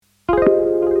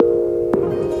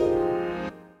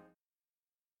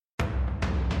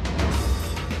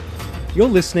You're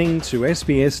listening to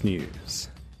SBS News.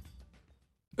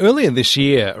 Earlier this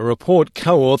year, a report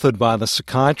co-authored by the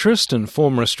psychiatrist and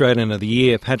former Australian of the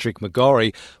Year, Patrick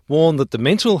McGorry, warned that the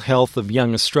mental health of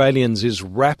young Australians is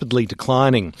rapidly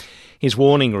declining. His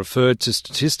warning referred to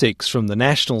statistics from the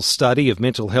National Study of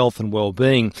Mental Health and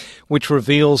Wellbeing, which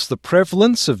reveals the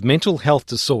prevalence of mental health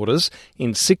disorders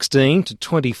in 16 to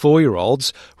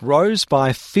 24-year-olds rose by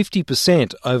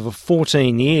 50% over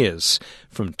 14 years,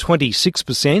 from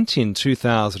 26% in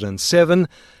 2007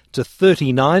 to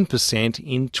 39%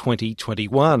 in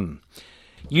 2021.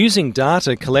 Using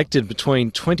data collected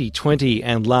between 2020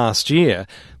 and last year,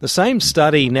 the same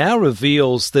study now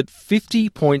reveals that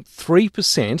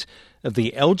 50.3% of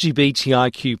the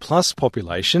LGBTIQ+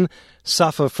 population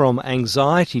suffer from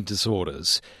anxiety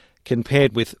disorders,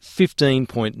 compared with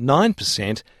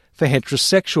 15.9% for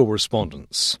heterosexual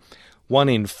respondents. 1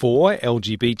 in 4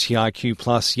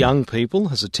 LGBTIQ+ young people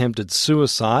has attempted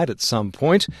suicide at some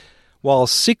point, while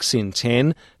 6 in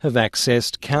 10 have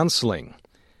accessed counselling.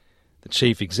 The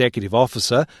Chief Executive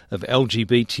Officer of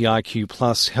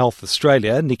LGBTIQ Health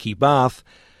Australia, Nikki Barth,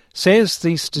 says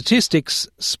these statistics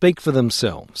speak for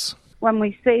themselves. When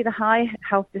we see the high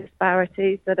health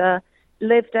disparities that are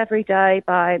lived every day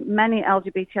by many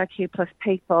LGBTIQ+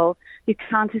 people, you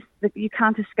can't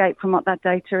escape from what that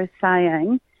data is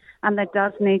saying, and there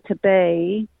does need to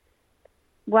be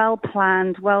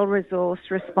well-planned, well-resourced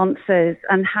responses,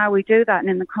 and how we do that and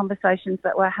in the conversations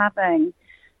that we're having.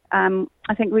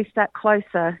 I think we step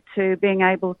closer to being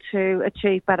able to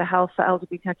achieve better health for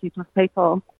LGBTIQ+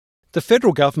 people. The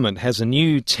federal government has a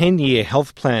new 10-year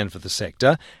health plan for the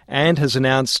sector and has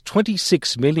announced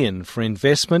 $26 million for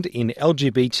investment in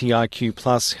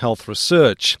LGBTIQ+ health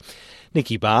research.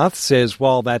 Nikki Barth says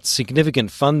while that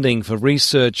significant funding for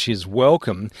research is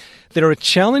welcome, there are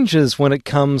challenges when it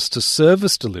comes to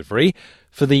service delivery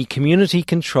for the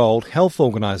community-controlled health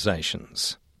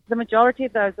organisations. The majority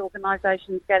of those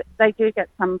organisations do get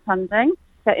some funding,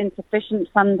 get insufficient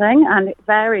funding, and it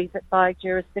varies by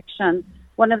jurisdiction.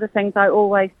 One of the things I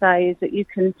always say is that you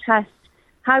can test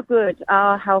how good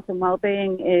our health and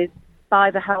wellbeing is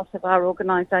by the health of our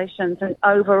organisations, and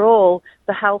overall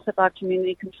the health of our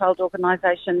community-controlled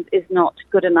organisations is not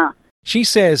good enough. She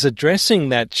says addressing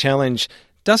that challenge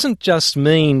doesn't just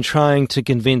mean trying to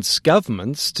convince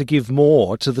governments to give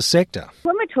more to the sector.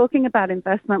 When we're talking about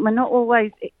investment, we're not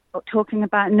always talking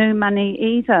about new money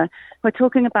either. We're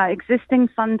talking about existing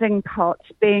funding pots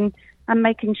and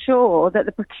making sure that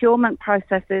the procurement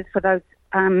processes for those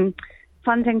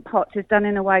funding pots is done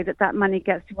in a way that money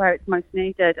gets to where it's most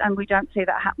needed, and we don't see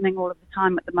that happening all of the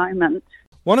time at the moment.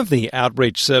 One of the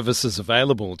outreach services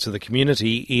available to the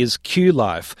community is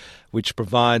QLife, which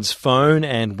provides phone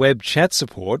and web chat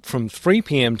support from 3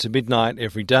 p.m. to midnight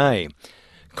every day.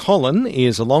 Colin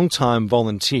is a long-time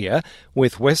volunteer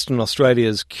with Western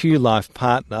Australia's QLife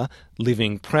partner,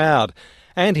 Living Proud,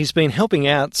 and he's been helping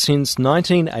out since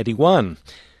 1981.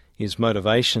 His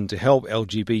motivation to help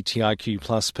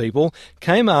LGBTIQ+ people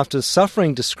came after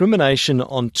suffering discrimination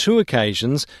on 2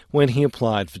 occasions when he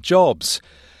applied for jobs.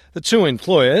 The 2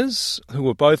 employers, who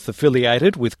were both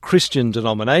affiliated with Christian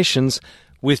denominations,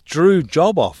 withdrew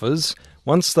job offers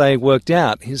once they worked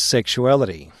out his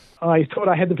sexuality. I thought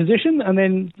I had the position, and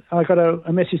then I got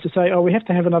a message to say, we have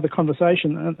to have another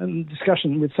conversation and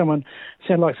discussion with someone,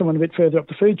 sounded like someone a bit further up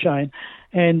the food chain.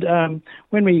 And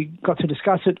when we got to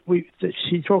discuss it,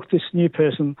 this new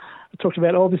person talked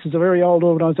about, this is a very old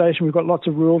organisation, we've got lots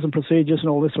of rules and procedures and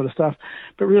all this sort of stuff.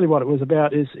 But really what it was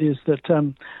about is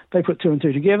that they put 2 and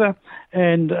 2 together,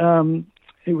 and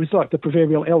it was like the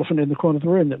proverbial elephant in the corner of the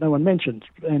room that no one mentioned.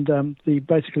 And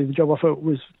basically the job offer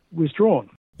was withdrawn.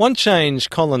 One change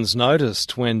Collins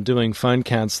noticed when doing phone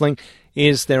counselling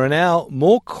is there are now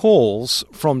more calls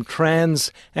from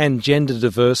trans and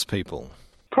gender-diverse people.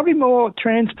 Probably more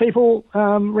trans people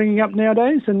ringing up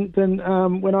nowadays than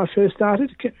when I first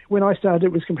started. When I started,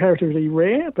 it was comparatively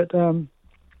rare, but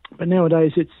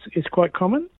nowadays it's quite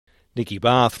common. Nikki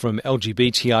Barth from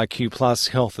LGBTIQ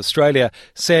Health Australia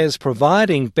says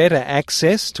providing better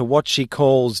access to what she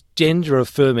calls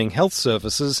gender-affirming health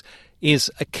services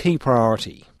is a key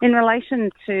priority. In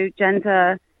relation to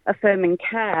gender-affirming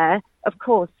care, of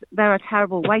course, there are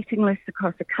terrible waiting lists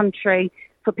across the country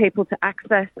for people to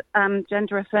access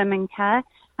gender-affirming care.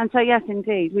 And so, yes,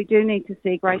 indeed, we do need to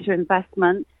see greater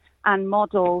investment and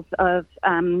models of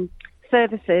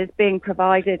services being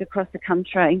provided across the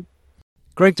country.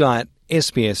 Greg Diet,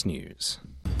 SBS News.